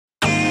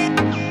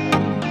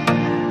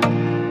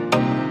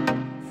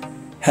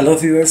Hello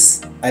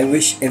viewers, I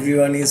wish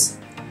everyone is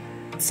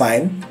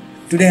fine.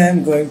 Today I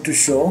am going to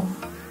show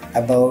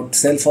about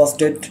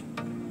self-hosted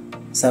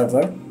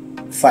server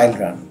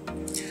FileRun.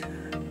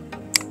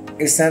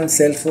 It's an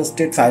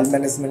self-hosted file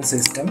management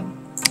system.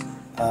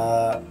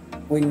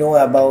 We know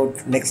about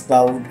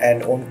NextCloud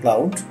and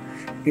OwnCloud.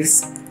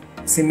 It's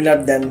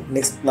similar than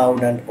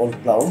NextCloud and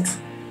OwnCloud.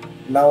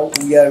 Now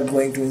we are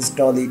going to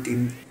install it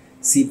in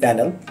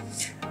cPanel.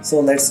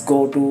 So let's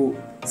go to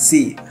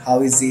see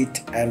how is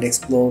it and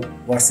explore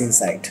what's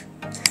inside.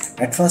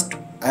 At first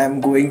I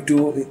am going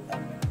to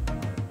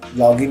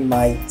log in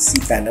my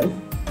cPanel.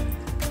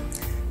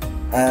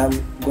 I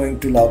am going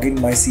to log in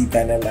my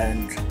cPanel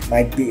and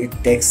might be it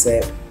takes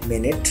a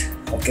minute.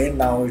 Okay,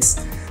 now it's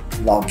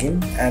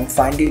login and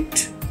find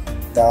it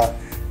the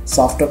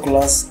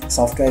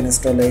software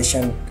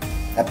installation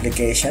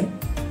application,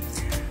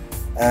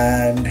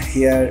 and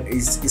here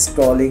is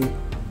scrolling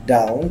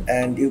down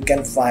and you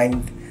can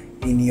find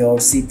in your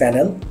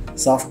cPanel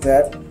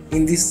software.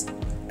 In this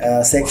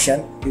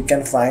section you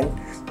can find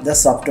the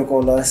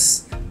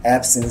SoftwareColors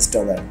apps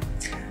installer.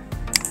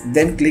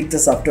 Then click the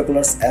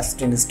SoftwareColors apps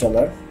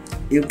installer.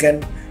 You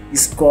can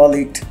scroll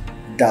it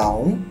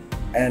down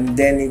and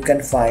then you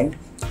can find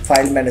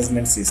file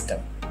management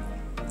system.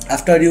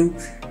 After you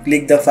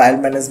click the file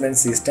management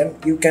system,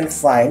 you can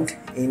find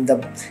in the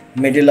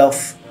middle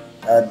of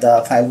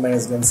the file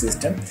management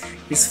system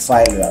is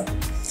FileRun.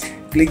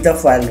 Click the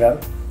FileRun.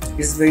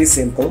 It's very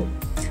simple.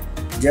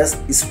 Just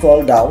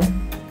scroll down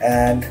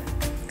and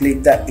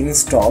click the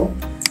install,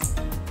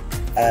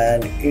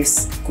 and it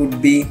could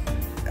be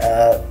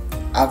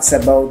asks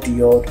about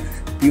your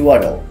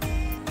URL.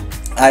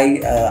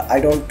 I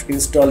don't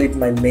install it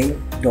my main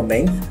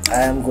domain.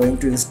 I am going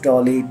to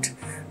install it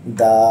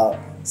the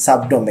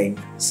subdomain.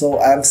 So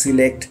I am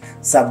select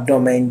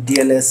subdomain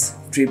dls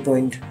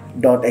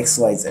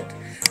 3.xyz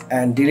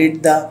and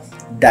delete the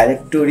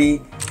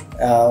directory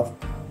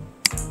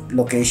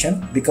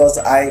location because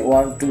I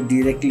want to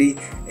directly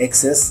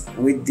access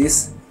with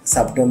this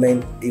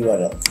subdomain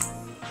URL.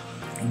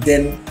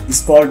 Then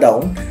scroll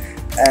down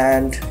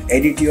and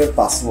edit your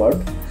password.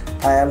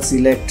 I am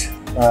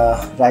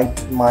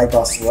write my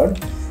password.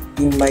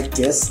 In my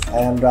case I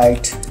am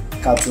write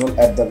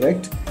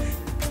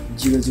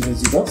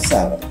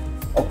control@0007.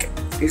 okay,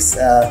 it's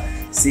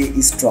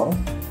C strong,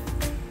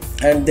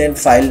 and then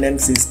file name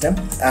system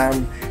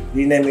and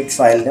rename it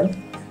file name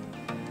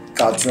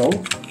control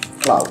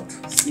cloud,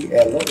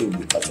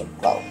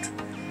 cloud.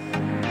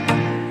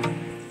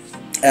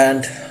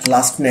 And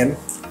last name,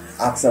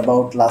 asks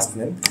about last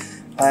name.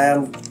 I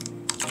am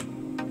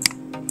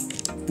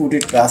put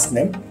it last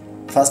name,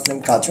 first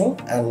name Kajol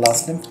and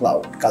last name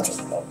Cloud, Kajol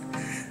Cloud.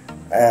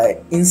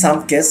 In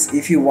some case,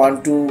 if you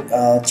want to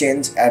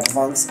change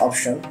advanced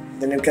option,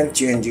 then you can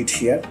change it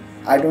here.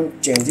 I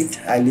don't change it,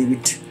 I leave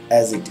it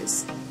as it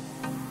is.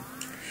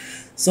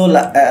 So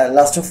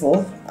last of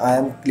all, I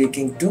am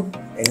clicking to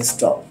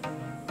install.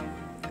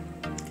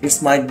 It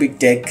might be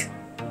take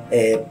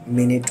a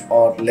minute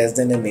or less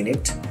than a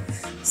minute.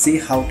 See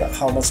how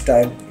much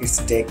time it's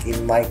take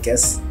in my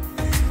case.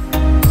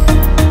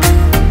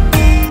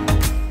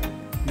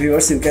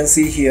 Viewers, you can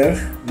see here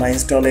my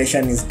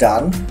installation is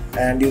done,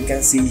 and you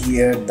can see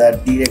here the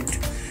direct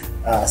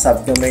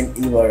subdomain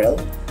URL.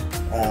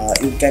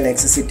 You can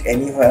access it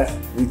anywhere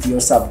with your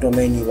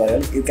subdomain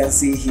URL. You can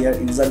see here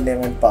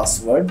username and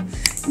password.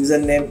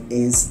 Username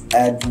is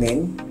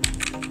admin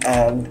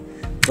and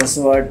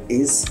password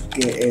is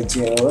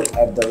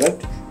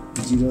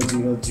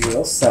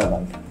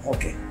kajol@0007.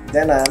 okay,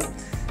 then I am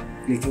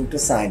clicking to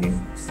sign in.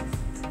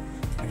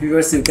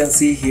 Viewers, you can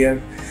see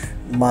here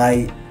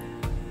my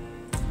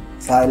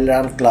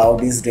FileRun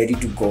cloud is ready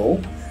to go,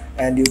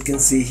 and you can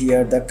see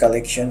here the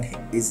collection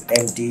is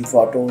empty,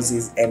 photos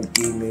is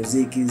empty,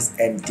 music is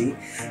empty,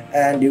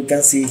 and you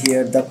can see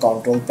here the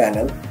control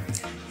panel.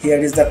 Here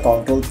is the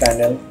control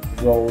panel,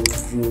 role,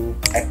 group,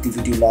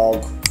 activity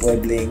log,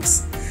 web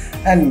links,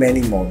 and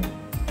many more.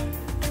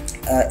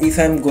 If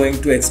I'm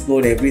going to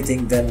explore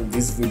everything, then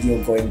this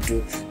video going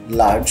to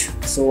large,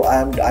 so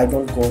I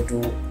don't go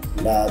to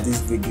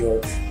this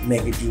video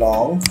make it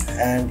long.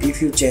 And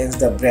if you change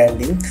the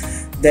branding,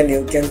 then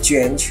you can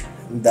change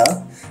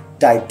the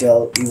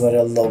title,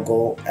 URL,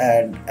 logo,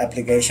 and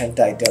application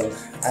title,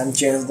 and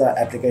change the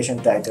application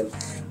title.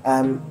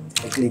 I'm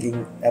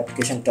clicking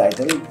application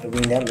title,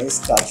 rename is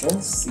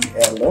Kajol,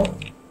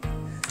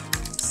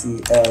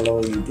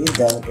 CLOUD,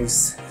 then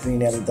it's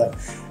rename the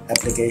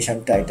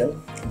application title.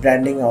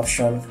 Branding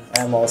option,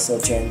 I'm also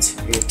change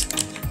it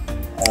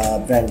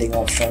branding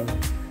option.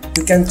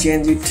 You can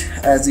change it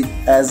as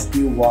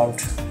you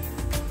want,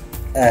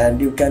 and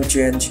you can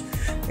change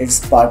it's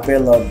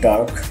purple or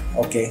dark.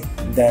 Okay,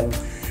 then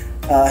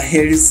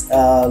here is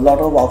a lot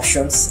of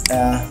options,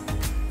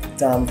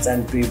 terms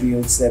and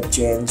previews have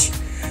changed,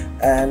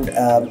 and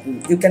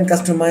you can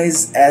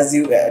customize as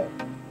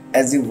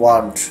you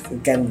want. You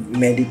can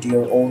make it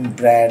your own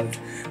brand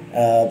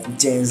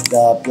change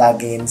the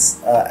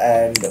plugins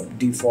and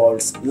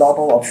defaults. Lot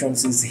of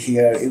options is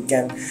here. You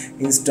can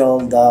install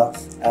the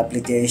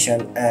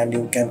application and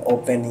you can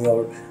open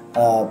your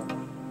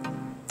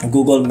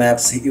Google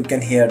Maps. You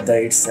can hear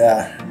the it's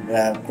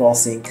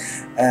crossing,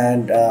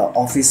 and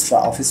office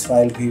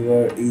file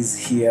viewer is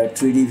here,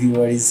 3D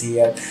viewer is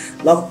here.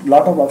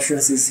 Lot of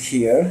options is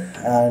here,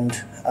 and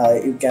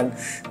you can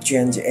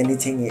change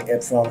anything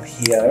from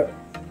here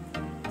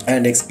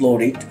and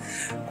explore it.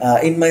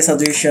 In my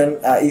suggestion,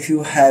 if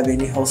you have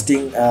any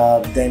hosting,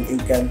 then you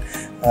can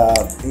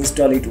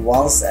install it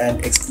once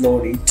and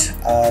explore it,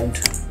 and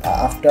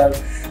after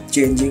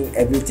changing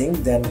everything,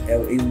 then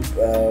you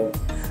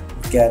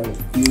can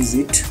use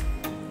it.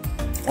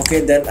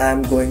 Okay, then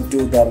I'm going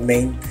to the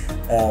main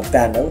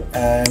panel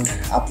and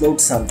upload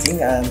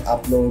something, and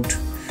upload.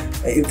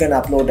 You can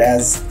upload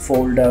as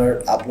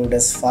folder, upload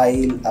as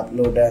file,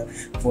 upload a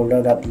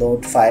folder,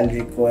 upload file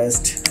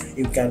request.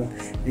 You can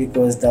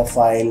request the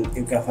file,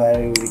 you can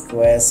file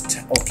request.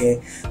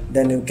 Okay,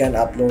 then you can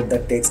upload the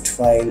text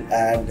file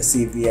and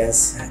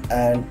CVS,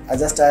 and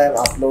I am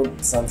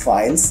upload some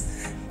files.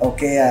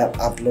 Okay, I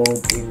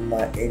upload in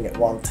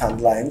one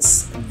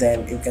thumbnails.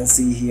 Then you can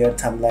see here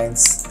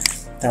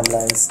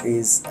thumbnails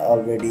is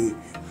already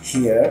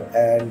here,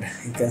 and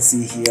you can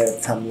see here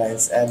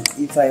thumbnails. And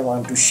if I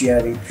want to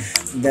share it,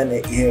 then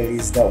here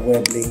is the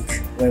web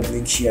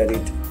link, share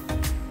it.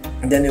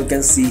 And then you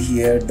can see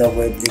here the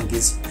web link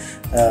is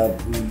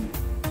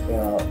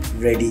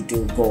ready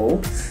to go.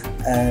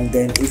 And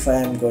then if I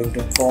am going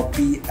to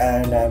copy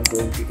and I'm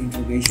going to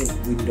integration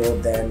window,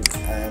 then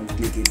I'm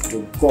click it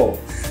to go,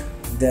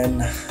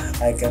 then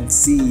I can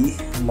see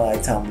my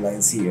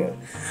thumbnails here.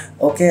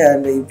 Okay,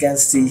 and you can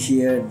see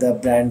here the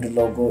brand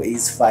logo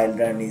is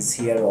FileRun is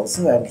here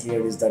also, and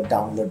here is the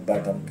download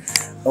button.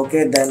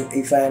 Okay, then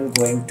if I am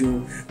going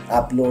to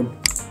upload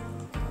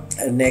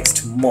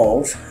next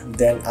mode,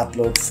 then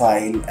upload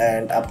file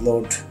and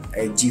upload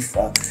a GIF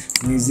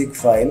music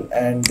file,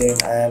 and then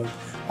I am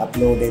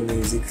upload a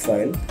music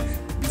file,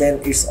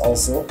 then it's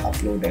also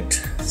uploaded.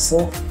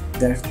 So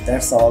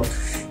that's all.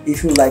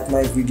 If you like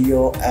my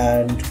video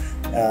and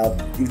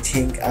you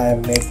think I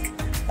make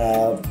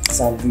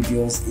some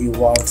videos you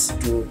want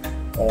to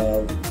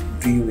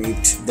view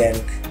it, then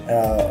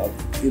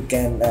you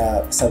can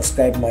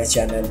subscribe my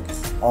channel,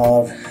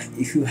 or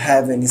if you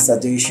have any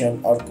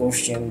suggestion or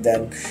question,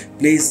 then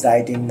please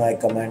write in my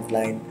comment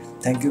line.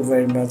 Thank you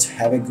very much.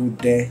 Have a good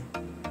day.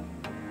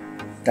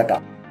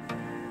 Tata.